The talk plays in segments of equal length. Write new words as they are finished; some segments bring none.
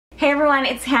Hey everyone,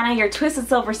 it's Hannah, your Twisted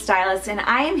Silver stylist, and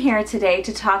I am here today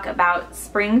to talk about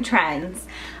spring trends.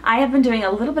 I have been doing a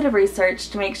little bit of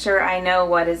research to make sure I know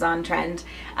what is on trend,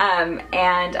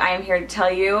 and I am here to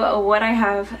tell you what I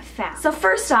have found. So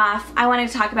first off, I wanted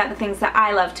to talk about the things that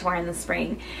I love to wear in the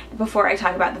spring before I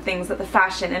talk about the things that the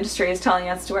fashion industry is telling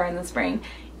us to wear in the spring.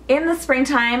 In the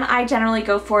springtime, I generally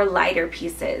go for lighter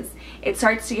pieces. It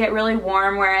starts to get really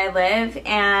warm where I live,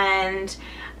 and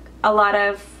a lot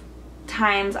of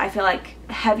times I feel like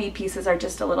heavy pieces are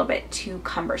just a little bit too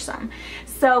cumbersome.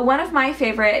 So one of my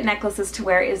favorite necklaces to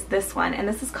wear is this one, and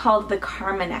this is called the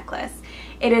Karma necklace.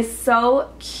 It is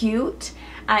so cute.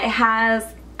 It has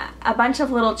a bunch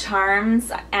of little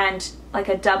charms and like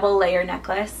a double layer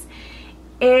necklace.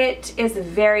 It is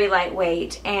very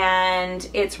lightweight and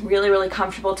it's really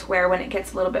comfortable to wear when it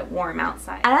gets a little bit warm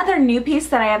outside. Another new piece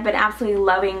that I have been absolutely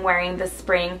loving wearing this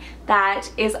spring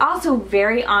that is also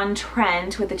very on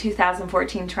trend with the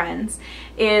 2014 trends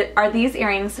are these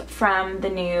earrings from the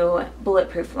new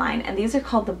Bulletproof line, and these are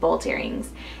called the Bolt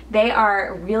earrings. They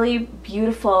are really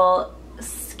beautiful,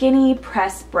 skinny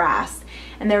pressed brass,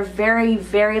 and they're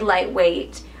very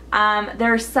lightweight.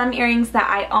 There are some earrings that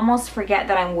I almost forget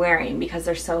that I'm wearing because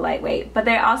they're so lightweight, but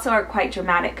they also are quite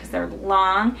dramatic because they're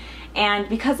long, and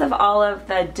because of all of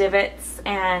the divots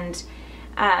and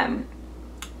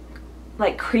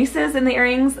like creases in the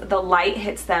earrings, the light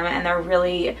hits them and they're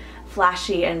really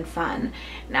flashy and fun.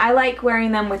 And I like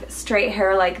wearing them with straight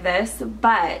hair like this,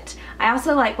 but I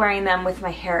also like wearing them with my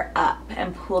hair up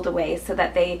and pulled away so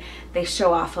that they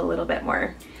show off a little bit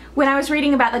more. When I was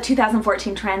reading about the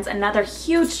 2014 trends, another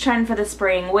huge trend for the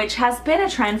spring, which has been a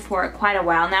trend for quite a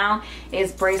while now,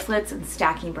 is bracelets and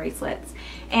stacking bracelets.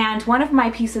 And one of my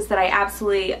pieces that I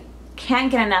absolutely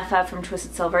can't get enough of from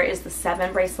Twisted Silver is the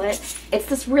 7 bracelet. It's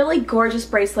this really gorgeous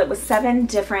bracelet with 7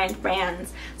 different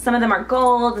bands. Some of them are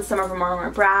gold, and some of them are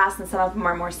more brass, and some of them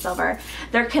are more silver.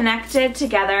 They're connected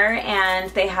together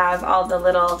and they have all the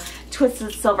little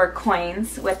Twisted Silver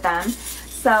coins with them.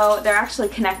 So they're actually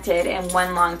connected in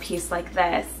one long piece like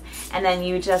this, and then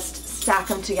you just stack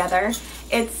them together.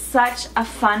 It's such a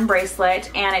fun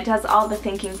bracelet, and it does all the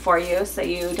thinking for you, so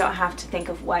you don't have to think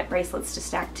of what bracelets to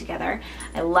stack together.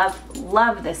 I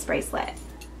love this bracelet.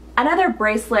 Another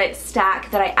bracelet stack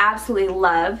that I absolutely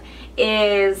love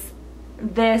is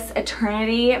this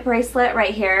Eternity bracelet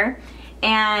right here.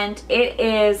 And it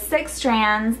is 6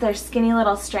 strands. They're skinny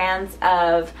little strands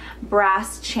of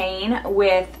brass chain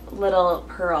with little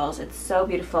pearls. It's so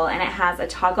beautiful, and it has a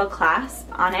toggle clasp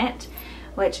on it,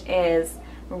 which is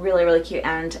really cute,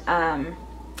 and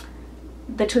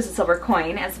the Twisted Silver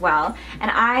coin as well.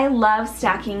 And I love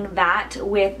stacking that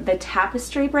with the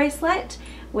Tapestry bracelet,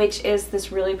 which is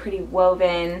this really pretty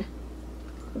woven,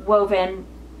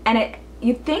 and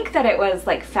you'd think that it was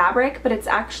like fabric, but it's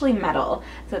actually metal.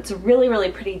 So it's a really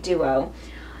pretty duo.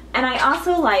 And I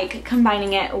also like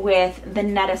combining it with the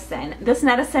Netizen. This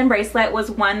Netizen bracelet was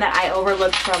one that I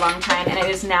overlooked for a long time, and it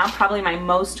is now probably my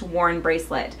most worn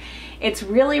bracelet. It's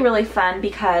really fun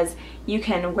because you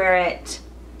can wear it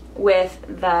with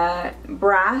the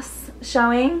brass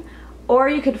showing, or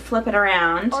you could flip it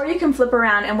around, or you can flip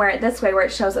around and wear it this way where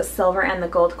it shows a silver and the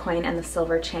gold coin and the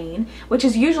silver chain, which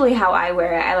is usually how I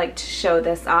wear it. I like to show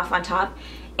this off on top,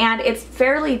 and it's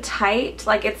fairly tight,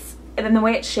 like and the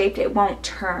way it's shaped, it won't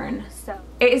turn. So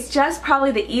it is just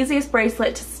probably the easiest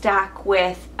bracelet to stack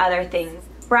with other things.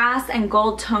 Brass and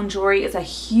gold tone jewelry is a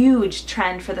huge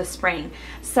trend for the spring.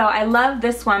 So I love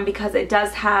this one because it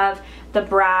does have the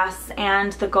brass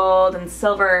and the gold and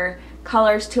silver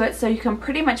colors to it, so you can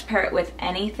pretty much pair it with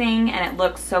anything and it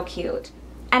looks so cute.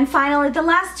 And finally, the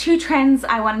last 2 trends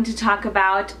I wanted to talk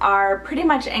about are pretty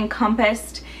much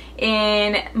encompassed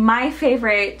in my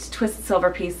favorite Twisted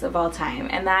Silver piece of all time,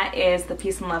 and that is the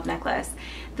Peace and Love necklace.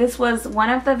 This was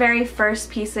one of the very first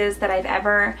pieces that I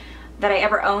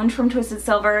ever owned from Twisted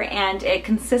Silver, and it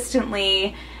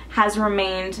consistently has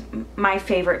remained my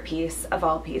favorite piece of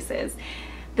all pieces.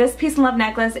 This Peace and Love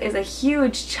necklace is a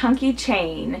huge chunky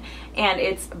chain, and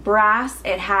it's brass.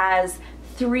 It has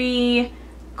 3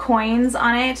 coins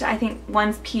on it. I think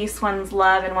one's peace, one's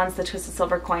love, and one's the Twisted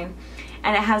Silver coin.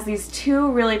 And it has these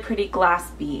 2 really pretty glass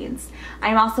beads.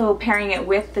 I'm also pairing it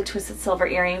with the Twisted Silver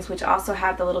earrings, which also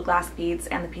have the little glass beads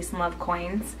and the Peace and Love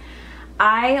coins.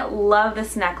 I love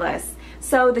this necklace.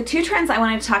 So the 2 trends I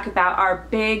wanted to talk about are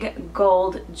big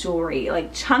gold jewelry.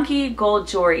 Like chunky gold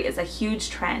jewelry is a huge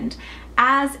trend,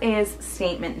 as is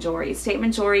statement jewelry.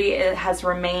 Statement jewelry has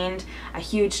remained a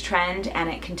huge trend, and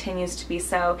it continues to be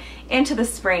so into the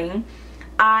spring.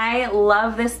 I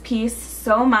love this piece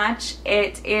so much.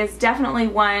 It is definitely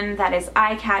one that is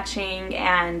eye-catching,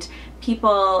 and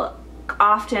people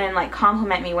often like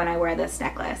compliment me when I wear this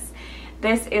necklace.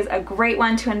 This is a great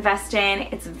one to invest in.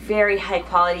 It's very high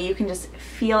quality. You can just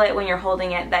feel it when you're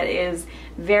holding it that it is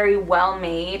very well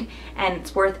made, and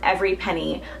it's worth every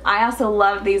penny. I also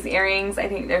love these earrings. I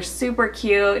think they're super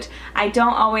cute. I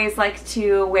don't always like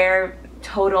to wear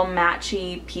total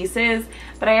matchy pieces,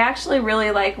 but I actually really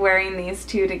like wearing these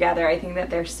two together. I think that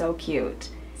they're so cute.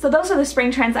 So those are the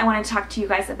spring trends I wanted to talk to you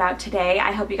guys about today.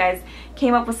 I hope you guys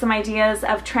came up with some ideas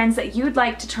of trends that you'd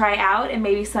like to try out, and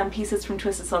maybe some pieces from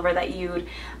Twisted Silver that you'd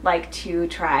like to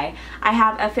try. I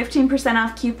have a 15%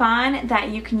 off coupon that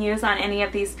you can use on any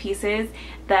of these pieces.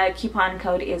 The coupon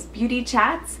code is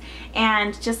BeautyChats,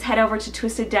 and just head over to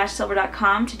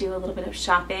twisted-silver.com to do a little bit of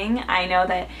shopping. I know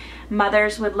that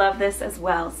mothers would love this as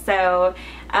well. So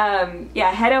yeah,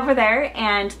 head over there,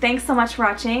 and thanks so much for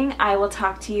watching. I will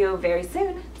talk to you very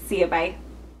soon. See you, bye.